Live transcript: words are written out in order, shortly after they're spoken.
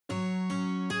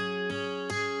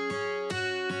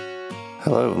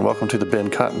Hello and welcome to the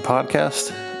Ben Cotton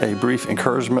Podcast, a brief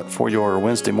encouragement for your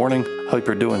Wednesday morning. Hope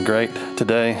you're doing great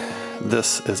today.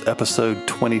 This is episode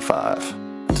 25.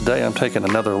 Today I'm taking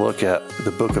another look at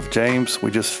the book of James.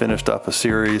 We just finished up a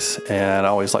series, and I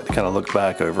always like to kind of look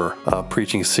back over a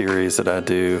preaching series that I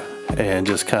do and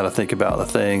just kind of think about the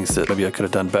things that maybe I could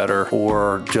have done better,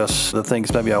 or just the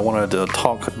things maybe I wanted to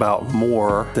talk about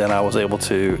more than I was able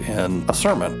to in a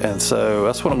sermon. And so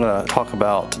that's what I'm going to talk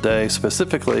about today,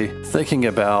 specifically thinking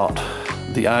about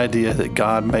the idea that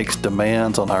God makes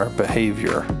demands on our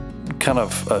behavior. Kind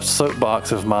of a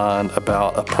soapbox of mine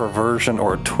about a perversion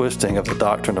or a twisting of the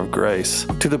doctrine of grace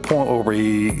to the point where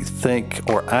we think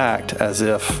or act as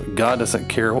if God doesn't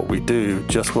care what we do,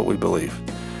 just what we believe.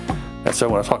 And so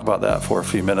I want to talk about that for a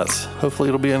few minutes. Hopefully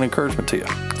it'll be an encouragement to you.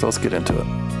 So let's get into it.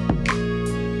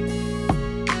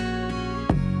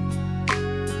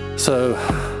 So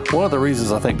one of the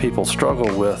reasons I think people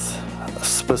struggle with,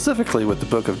 specifically with the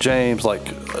book of James, like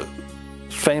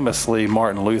famously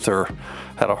Martin Luther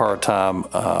had a hard time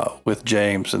with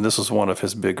James, and this was one of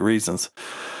his big reasons.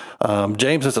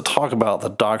 James doesn't talk about the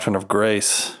doctrine of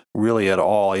grace really at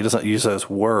all. He doesn't use those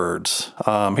words.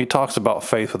 He talks about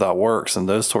faith without works and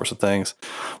those sorts of things,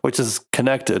 which is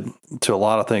connected to a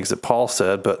lot of things that Paul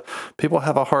said, but people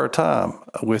have a hard time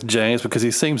with James because he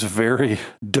seems very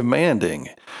demanding,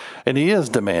 and he is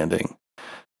demanding,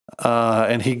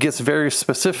 and he gets very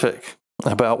specific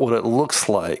about what it looks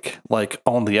like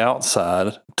on the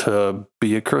outside to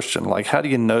be a Christian. Like, how do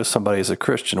you know somebody is a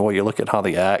Christian? Well, you look at how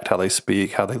they act, how they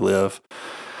speak, how they live,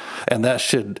 and that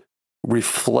should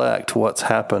reflect what's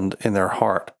happened in their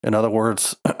heart. In other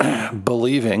words,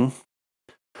 believing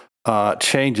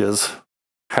changes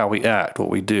how we act,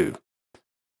 what we do.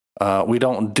 We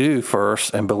don't do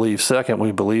first and believe second.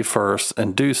 We believe first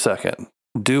and do second.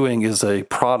 Doing is a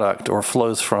product or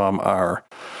flows from our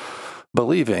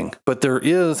believing, but there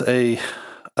is a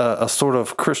sort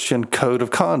of Christian code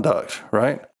of conduct,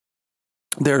 right?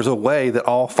 There's a way that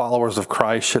all followers of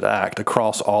Christ should act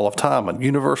across all of time and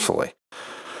universally.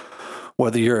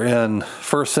 Whether you're in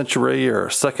first century or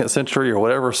second century or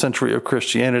whatever century of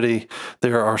Christianity,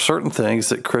 there are certain things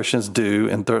that Christians do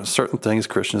and there are certain things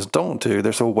Christians don't do.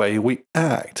 There's a way we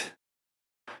act.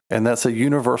 And that's a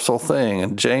universal thing.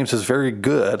 And James is very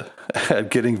good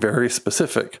at getting very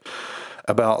specific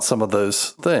about some of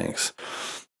those things.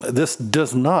 This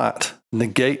does not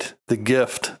negate the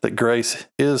gift that grace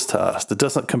is to us. It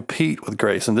doesn't compete with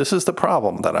grace. And this is the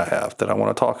problem that I have that I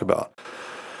want to talk about.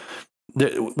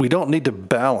 We don't need to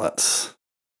balance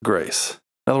grace.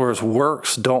 In other words,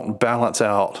 works don't balance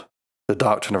out the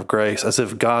doctrine of grace as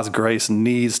if God's grace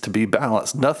needs to be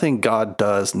balanced. Nothing God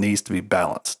does needs to be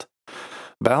balanced.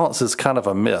 Balance is kind of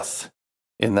a myth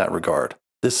in that regard.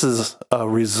 This is a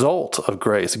result of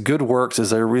grace. Good works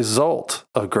is a result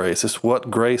of grace. It's what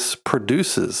grace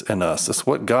produces in us. It's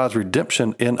what God's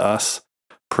redemption in us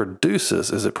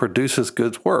produces, is it produces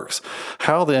good works.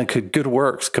 How then could good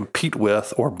works compete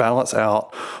with or balance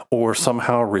out or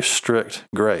somehow restrict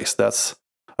grace? That's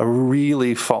a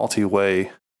really faulty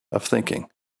way of thinking.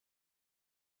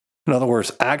 In other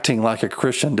words, acting like a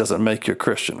Christian doesn't make you a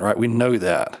Christian, right? We know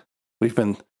that. We've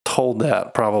been told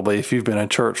that probably. If you've been in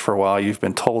church for a while, you've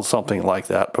been told something like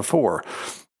that before.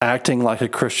 Acting like a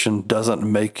Christian doesn't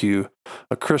make you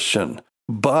a Christian,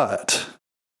 but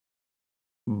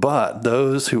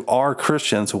those who are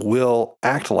Christians will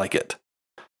act like it.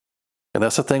 And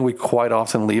that's the thing we quite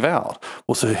often leave out.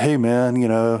 We'll say, hey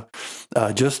man,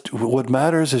 just what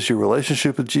matters is your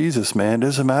relationship with Jesus, man. It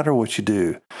doesn't matter what you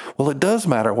do. Well, it does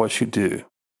matter what you do.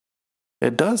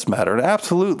 It does matter. It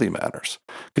absolutely matters.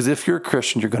 Because if you're a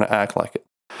Christian, you're going to act like it.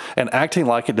 And acting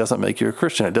like it doesn't make you a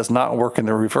Christian. It does not work in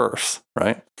the reverse,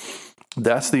 right?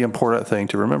 That's the important thing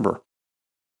to remember.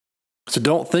 So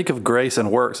don't think of grace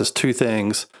and works as two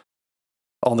things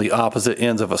on the opposite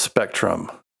ends of a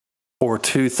spectrum, or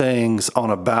two things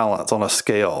on a balance, on a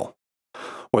scale,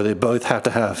 where they both have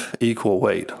to have equal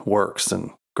weight, works and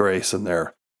grace in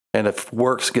there. And if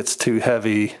works gets too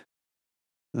heavy,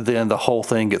 then the whole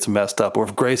thing gets messed up. Or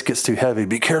if grace gets too heavy,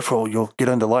 be careful, you'll get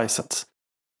under license.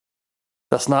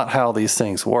 That's not how these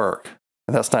things work.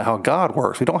 And that's not how God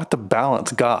works. We don't have to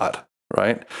balance God,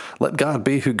 right? Let God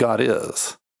be who God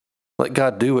is. Let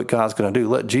God do what God's going to do.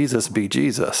 Let Jesus be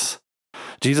Jesus.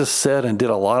 Jesus said and did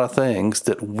a lot of things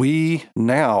that we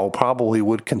now probably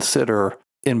would consider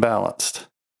imbalanced.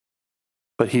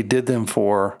 But he did them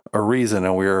for a reason,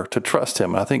 and we're to trust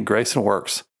him. And I think grace and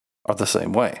works are the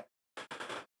same way.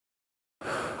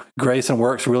 Grace and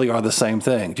works really are the same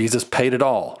thing. Jesus paid it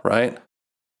all, right?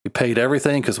 He paid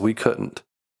everything because we couldn't.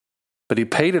 But he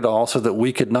paid it all so that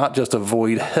we could not just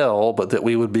avoid hell, but that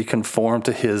we would be conformed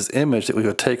to his image, that we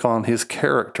would take on his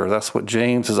character. That's what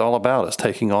James is all about, is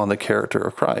taking on the character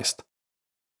of Christ.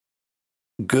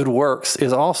 Good works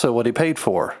is also what he paid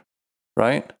for,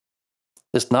 right?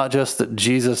 It's not just that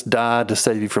Jesus died to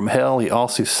save you from hell. He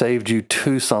also saved you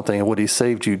to something. And what he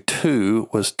saved you to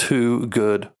was to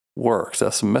good works.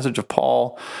 That's the message of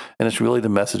Paul, and it's really the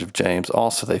message of James.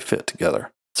 Also, they fit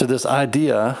together. So this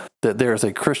idea that there is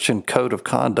a Christian code of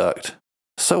conduct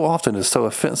so often is so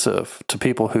offensive to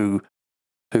people who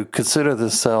consider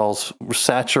themselves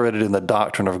saturated in the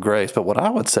doctrine of grace. But what I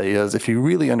would say is, if you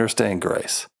really understand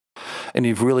grace and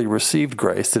you've really received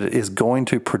grace, that it is going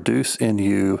to produce in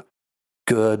you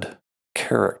good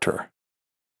character.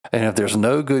 And if there's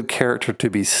no good character to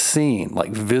be seen,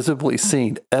 like visibly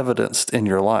seen, evidenced in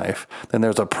your life, then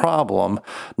there's a problem,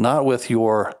 not with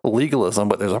your legalism,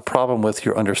 but there's a problem with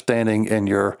your understanding and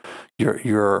your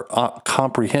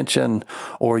comprehension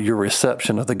or your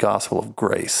reception of the gospel of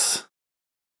grace.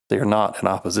 They are not in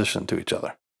opposition to each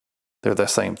other. They're the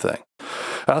same thing.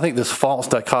 And I think this false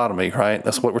dichotomy, right?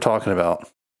 That's what we're talking about.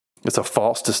 It's a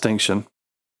false distinction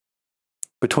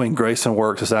between grace and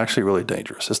works is actually really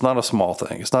dangerous. It's not a small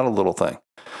thing. It's not a little thing.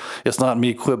 It's not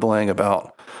me quibbling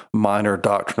about minor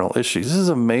doctrinal issues. This is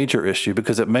a major issue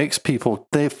because it makes people,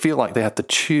 they feel like they have to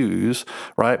choose,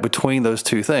 right, between those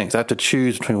two things. They have to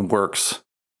choose between works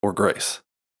or grace.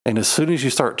 And as soon as you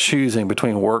start choosing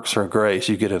between works or grace,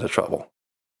 you get into trouble.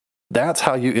 That's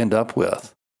how you end up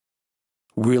with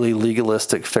really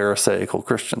legalistic, Pharisaical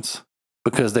Christians,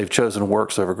 because they've chosen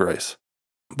works over grace.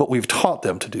 But we've taught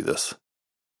them to do this.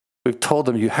 We've told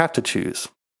them you have to choose.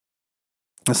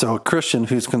 And so a Christian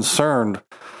who's concerned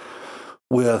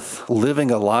with living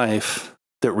a life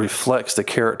that reflects the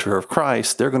character of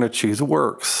Christ, they're going to choose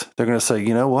works. They're going to say,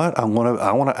 you know what? I want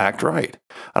to act right.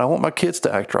 And I want my kids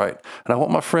to act right. And I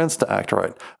want my friends to act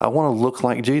right. I want to look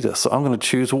like Jesus. So I'm going to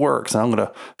choose works. And I'm going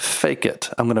to fake it.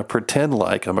 I'm going to pretend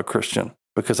like I'm a Christian,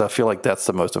 because I feel like that's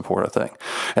the most important thing.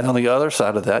 And on the other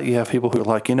side of that, you have people who are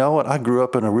like, you know what? I grew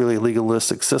up in a really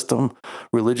legalistic system,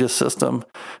 religious system,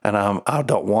 and I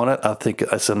don't want it. I think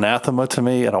it's anathema to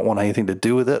me. I don't want anything to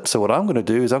do with it. So what I'm going to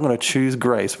do is I'm going to choose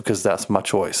grace because that's my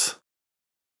choice.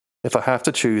 If I have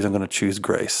to choose, I'm going to choose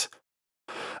grace.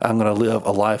 I'm going to live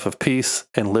a life of peace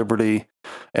and liberty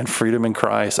and freedom in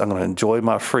Christ. I'm going to enjoy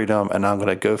my freedom, and I'm going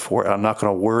to go for it. I'm not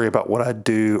going to worry about what I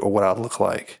do or what I look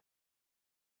like.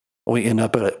 We end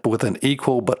up with an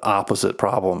equal but opposite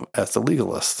problem as the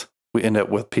legalist. We end up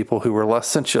with people who are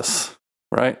licentious,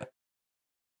 right?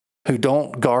 Who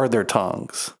don't guard their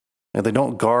tongues. And they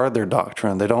don't guard their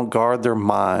doctrine. They don't guard their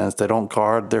minds. They don't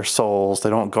guard their souls. They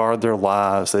don't guard their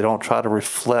lives. They don't try to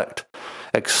reflect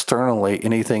externally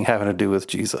anything having to do with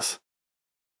Jesus.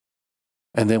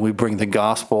 And then we bring the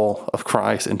gospel of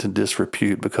Christ into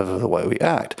disrepute because of the way we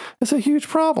act. It's a huge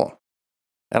problem.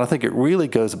 And I think it really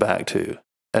goes back to,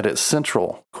 at its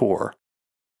central core,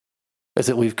 is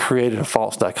that we've created a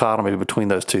false dichotomy between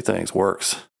those two things,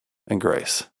 works and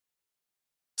grace.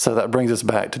 So that brings us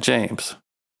back to James.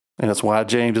 And it's why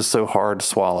James is so hard to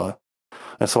swallow.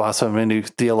 That's why so many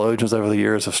theologians over the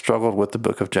years have struggled with the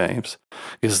book of James,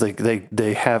 because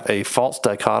they have a false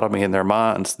dichotomy in their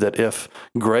minds that if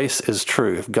grace is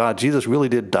true, if Jesus really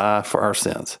did die for our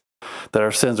sins, that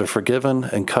our sins are forgiven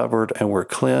and covered and we're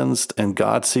cleansed, and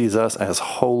God sees us as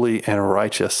holy and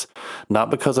righteous, not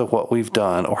because of what we've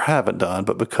done or haven't done,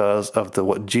 but because of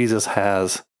what Jesus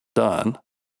has done,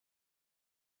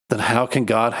 then how can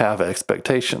God have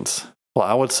expectations? Well,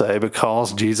 I would say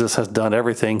because Jesus has done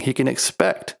everything, he can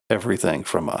expect everything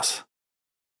from us.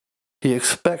 He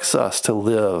expects us to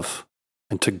live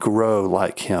and to grow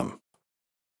like him,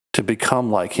 to become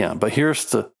like him. But here's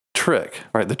the trick,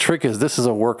 right? The trick is this is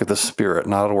a work of the Spirit,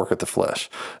 not a work of the flesh.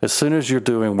 As soon as you're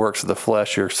doing works of the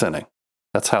flesh, you're sinning.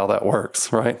 That's how that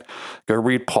works, right? Go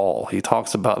read Paul. He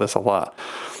talks about this a lot.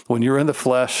 When you're in the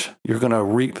flesh, you're going to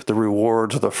reap the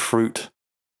rewards of the fruit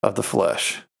of the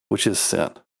flesh, which is sin.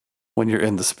 When you're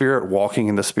in the Spirit, walking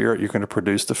in the Spirit, you're going to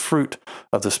produce the fruit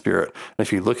of the Spirit. And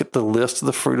if you look at the list of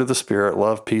the fruit of the Spirit,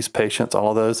 love, peace, patience,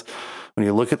 all of those, when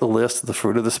you look at the list of the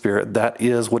fruit of the Spirit, that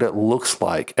is what it looks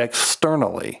like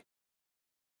externally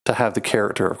to have the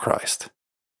character of Christ.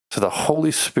 So the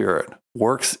Holy Spirit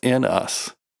works in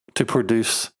us to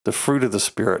produce the fruit of the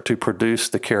Spirit, to produce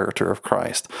the character of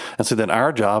Christ. And so then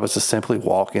our job is to simply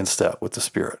walk in step with the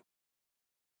Spirit.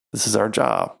 This is our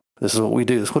job. This is what we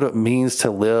do. This is what it means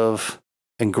to live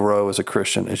and grow as a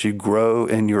Christian, as you grow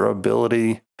in your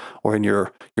ability or in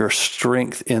your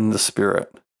strength in the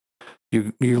Spirit.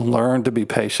 You learn to be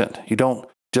patient. You don't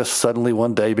just suddenly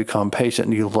one day become patient,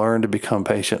 and you learn to become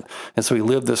patient. And so we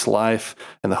live this life,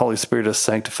 and the Holy Spirit is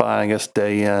sanctifying us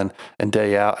day in and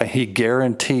day out. And he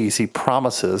guarantees, he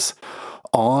promises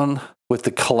on with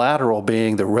the collateral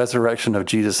being the resurrection of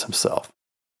Jesus himself.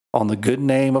 On the good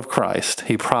name of Christ,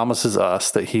 he promises us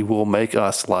that he will make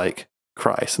us like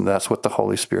Christ. And that's what the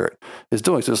Holy Spirit is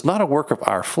doing. So it's not a work of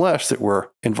our flesh that we're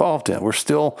involved in. We're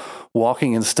still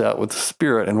walking in step with the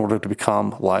Spirit in order to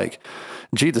become like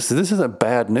Jesus. This isn't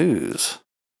bad news.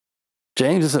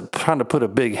 James isn't trying to put a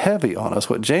big heavy on us.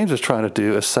 What James is trying to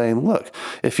do is saying, look,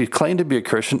 if you claim to be a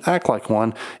Christian, act like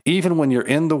one, even when you're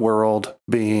in the world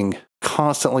being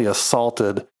constantly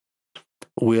assaulted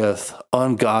with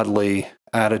ungodly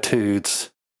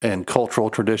attitudes and cultural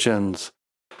traditions.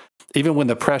 Even when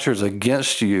the pressure's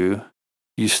against you,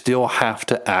 you still have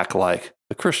to act like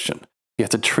a Christian. You have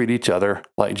to treat each other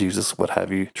like Jesus would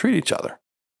have you treat each other.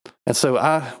 And so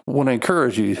I want to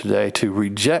encourage you today to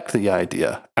reject the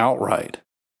idea outright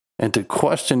and to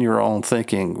question your own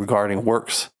thinking regarding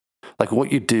works, like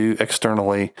what you do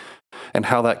externally and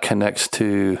how that connects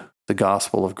to the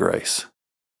gospel of grace.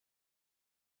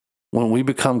 When we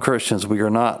become Christians, we are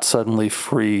not suddenly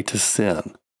free to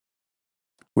sin.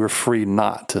 We're free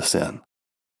not to sin.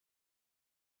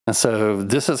 And so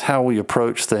this is how we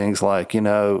approach things like,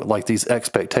 like these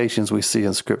expectations we see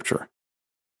in Scripture.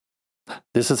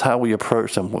 This is how we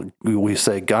approach them. We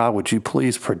say, God, would you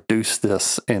please produce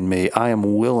this in me? I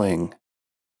am willing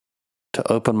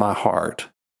to open my heart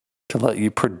to let you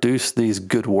produce these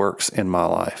good works in my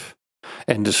life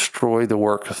and destroy the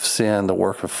work of sin, the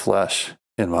work of flesh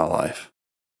in my life,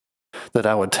 that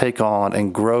I would take on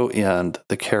and grow in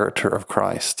the character of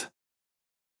Christ.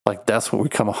 Like that's what we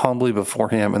come humbly before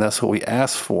him, and that's what we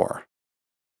ask for,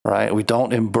 right? We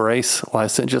don't embrace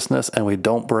licentiousness, and we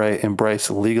don't embrace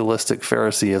legalistic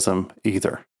Phariseeism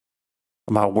either.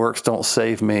 My works don't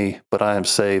save me, but I am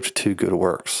saved to good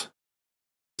works.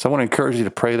 So I want to encourage you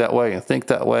to pray that way and think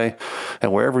that way.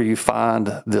 And wherever you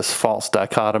find this false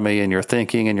dichotomy in your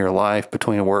thinking and your life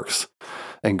between works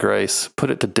and grace,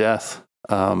 put it to death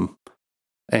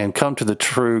and come to the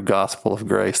true gospel of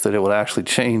grace, that it will actually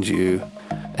change you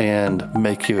and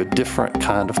make you a different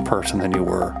kind of person than you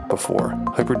were before.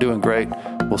 Hope you're doing great.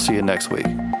 We'll see you next week.